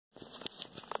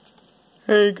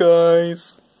Hey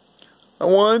guys, I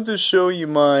wanted to show you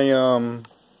my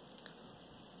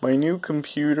my new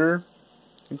computer.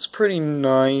 It's pretty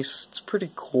nice. It's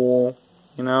pretty cool,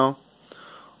 you know.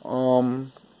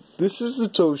 This is the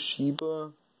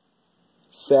Toshiba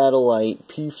satellite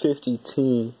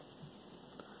P50-T.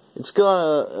 It's got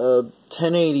a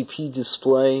 1080p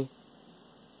display,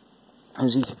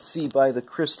 as you can see by the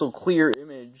crystal clear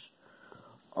image.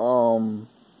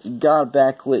 Got a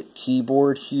backlit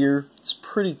keyboard here. It's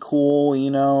pretty cool, you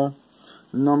know.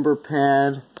 Number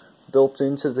pad built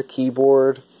into the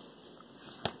keyboard.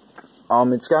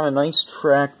 It's got a nice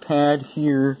trackpad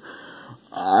here.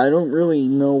 I don't really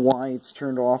know why it's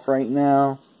turned off right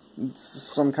now. It's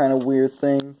some kind of weird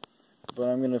thing, but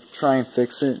I'm gonna try and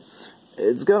fix it.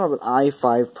 It's got an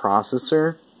i5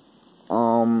 processor.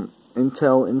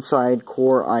 Intel Inside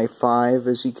Core i5,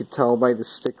 as you could tell by the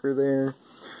sticker there.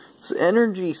 It's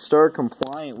Energy Star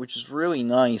compliant, which is really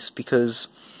nice because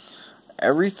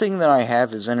everything that I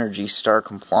have is Energy Star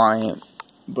compliant.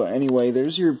 But anyway,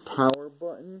 there's your power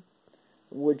button,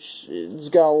 which it's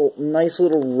got a nice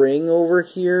little ring over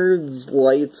here. It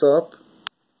lights up,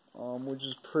 which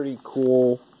is pretty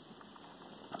cool.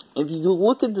 If you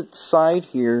look at the side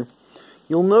here,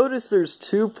 you'll notice there's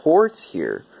two ports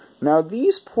here. Now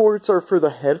these ports are for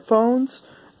the headphones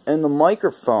and the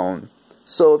microphone.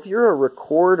 So if you're a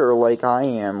recorder like I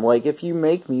am, like if you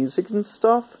make music and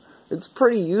stuff, it's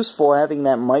pretty useful having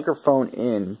that microphone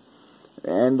in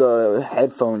and a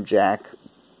headphone jack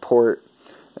port,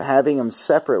 having them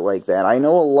separate like that. I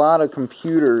know a lot of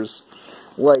computers,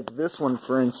 like this one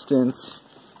for instance,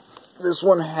 this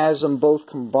one has them both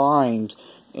combined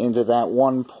into that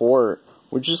one port,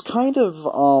 which is kind of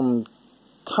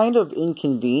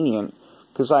inconvenient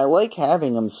because I like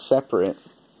having them separate.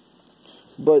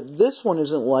 But this one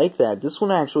isn't like that. This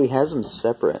one actually has them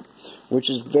separate, which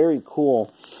is very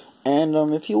cool. And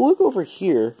if you look over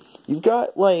here, you've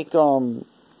got like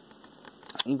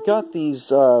you've got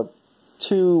these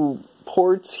two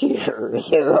ports here.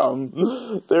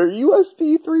 They're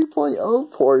USB 3.0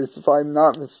 ports, if I'm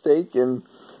not mistaken.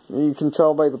 You can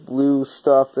tell by the blue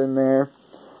stuff in there.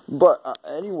 But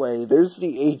anyway, there's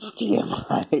the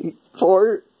HDMI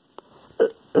port.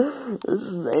 This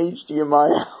is an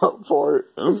HDMI out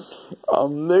port.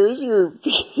 There's your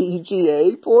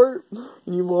VGA port.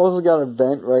 And you've also got a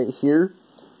vent right here.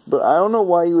 But I don't know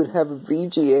why you would have a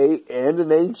VGA and an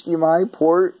HDMI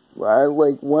port.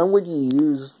 Like, when would you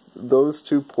use those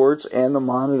two ports and the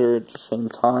monitor at the same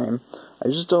time? I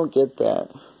just don't get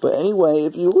that. But anyway,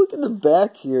 if you look at the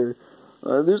back here,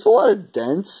 there's a lot of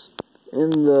dents in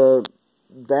the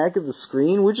back of the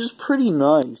screen, which is pretty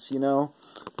nice, you know.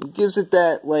 It gives it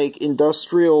that, like,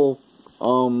 industrial,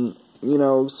 you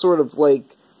know, sort of,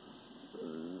 like,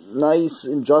 nice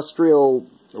industrial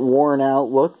worn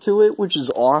out look to it, which is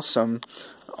awesome.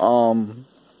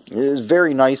 It is a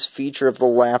very nice feature of the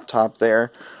laptop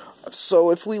there. So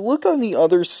if we look on the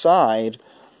other side,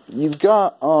 you've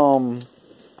got a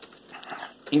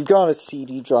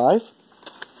CD drive,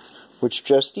 which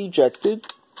just ejected.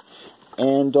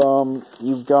 And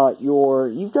you've got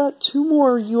two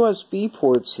more USB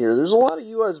ports here. There's a lot of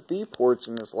USB ports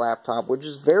in this laptop, which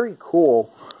is very cool.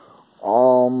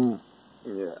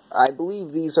 I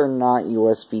believe these are not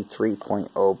USB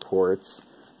 3.0 ports.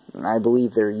 I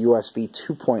believe they're USB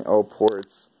 2.0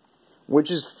 ports, which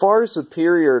is far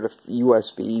superior to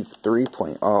USB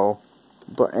 3.0.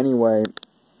 But anyway,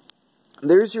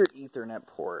 there's your Ethernet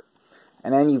port.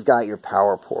 And then you've got your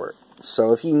power port.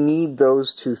 So if you need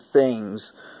those two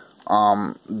things,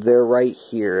 they're right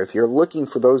here. If you're looking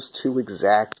for those two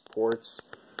exact ports,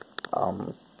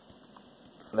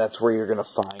 that's where you're going to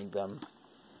find them.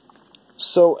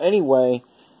 So anyway,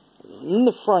 in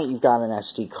the front you've got an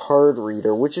SD card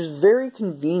reader, which is very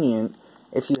convenient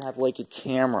if you have like a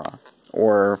camera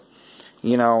or,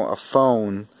 you know, a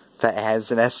phone that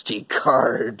has an SD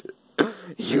card.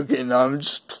 You can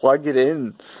just plug it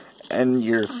in and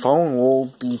your phone will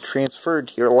be transferred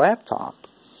to your laptop.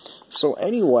 So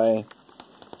anyway,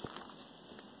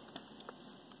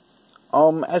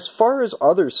 as far as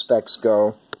other specs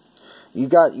go, you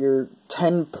got your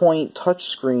 10-point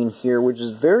touchscreen here, which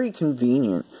is very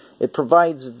convenient. It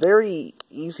provides a very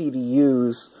easy to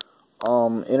use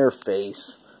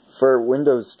interface for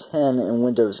Windows 10 and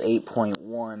Windows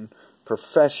 8.1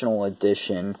 Professional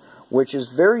Edition, which is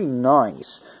very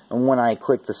nice. And when I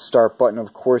click the start button,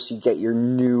 of course, you get your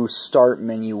new start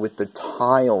menu with the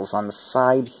tiles on the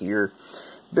side here.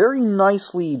 Very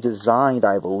nicely designed,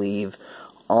 I believe.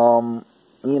 You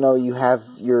know, you have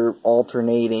your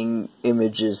alternating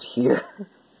images here.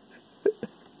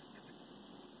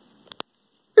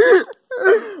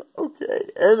 Okay,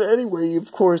 And anyway,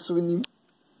 of course, when you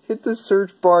hit the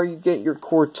search bar, you get your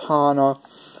Cortana.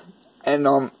 And,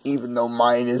 even though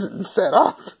mine isn't set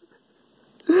up.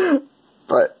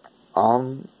 But,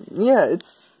 yeah,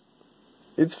 it's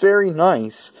very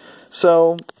nice.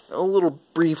 So, a little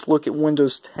brief look at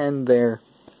Windows 10 there.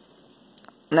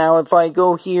 Now, if I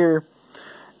go here,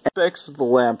 specs of the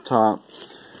laptop.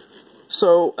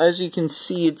 So, as you can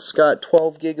see, it's got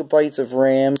 12 gigabytes of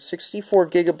RAM, 64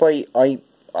 gigabyte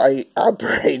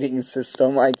operating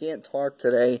system. I can't talk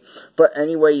today. But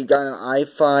anyway, you got an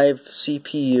i5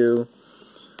 CPU.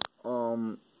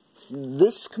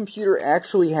 This computer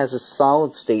actually has a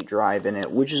solid-state drive in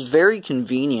it, which is very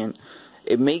convenient.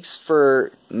 It makes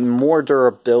for more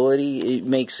durability. It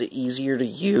makes it easier to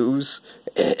use.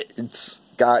 It's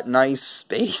got nice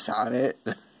space on it.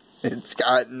 It's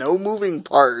got no moving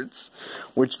parts,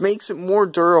 which makes it more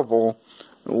durable.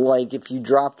 Like, if you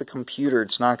drop the computer,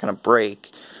 it's not going to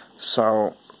break.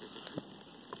 So,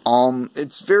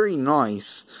 it's very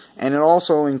nice. And it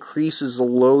also increases the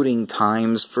loading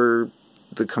times for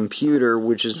the computer,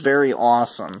 which is very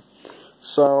awesome.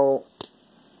 So,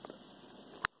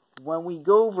 when we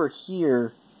go over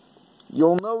here,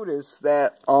 you'll notice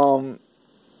that, you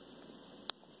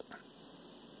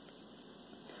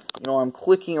know, I'm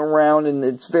clicking around and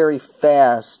it's very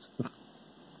fast.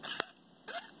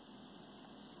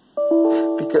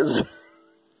 Because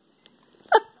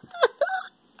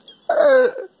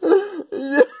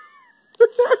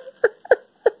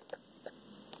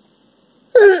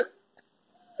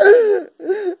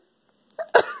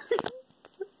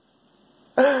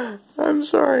I'm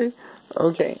sorry.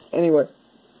 Okay, anyway.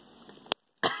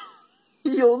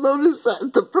 You'll notice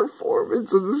that the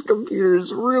performance of this computer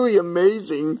is really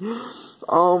amazing.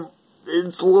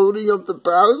 It's loading up the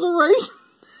browser right.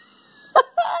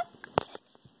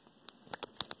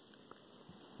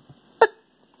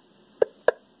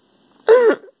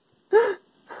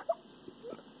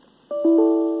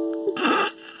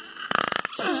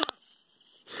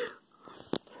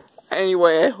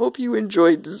 Anyway, I hope you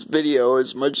enjoyed this video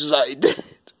as much as I did.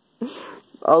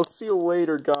 I'll see you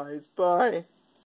later, guys. Bye.